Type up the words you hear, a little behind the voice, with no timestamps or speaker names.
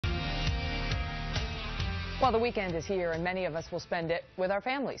Well, the weekend is here, and many of us will spend it with our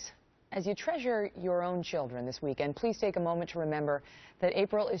families. As you treasure your own children this weekend, please take a moment to remember that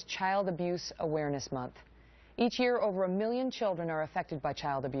April is Child Abuse Awareness Month. Each year, over 1 million children are affected by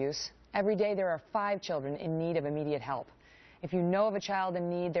child abuse. Every day, there are 5 children in need of immediate help. If you know of a child in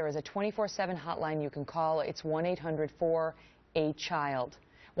need, there is a 24/7 hotline you can call. It's 1-800-4-A-CHILD.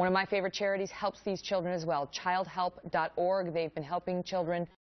 One of my favorite charities helps these children as well, Childhelp.org. They've been helping children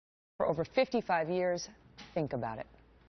for over 55 years. Think about it.